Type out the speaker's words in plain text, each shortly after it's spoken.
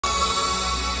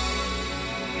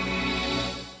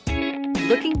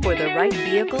Looking for the right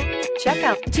vehicle? Check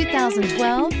out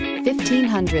 2012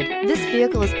 1500. This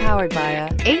vehicle is powered by a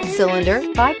 8-cylinder,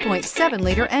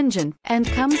 5.7-liter engine and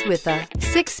comes with a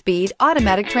 6-speed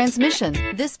automatic transmission.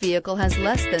 This vehicle has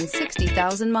less than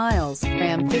 60,000 miles.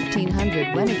 Ram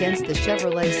 1500 went against the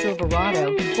Chevrolet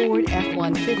Silverado, Ford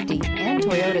F-150, and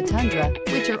Toyota Tundra,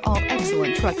 which are all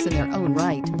excellent trucks in their own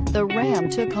right. The Ram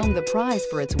took home the prize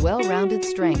for its well-rounded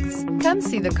strengths. Come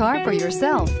see the car for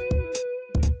yourself.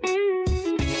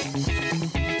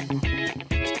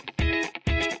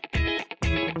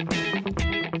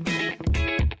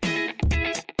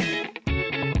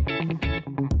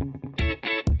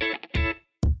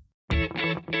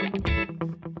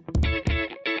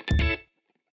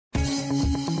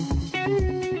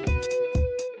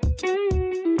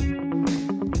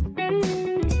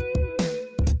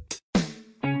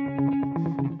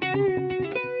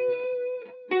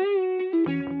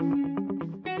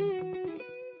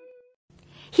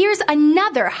 Here's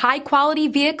another high-quality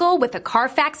vehicle with a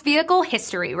CARFAX Vehicle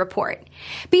History Report.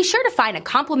 Be sure to find a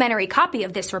complimentary copy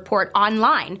of this report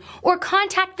online or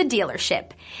contact the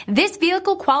dealership. This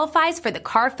vehicle qualifies for the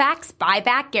CARFAX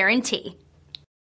Buyback Guarantee.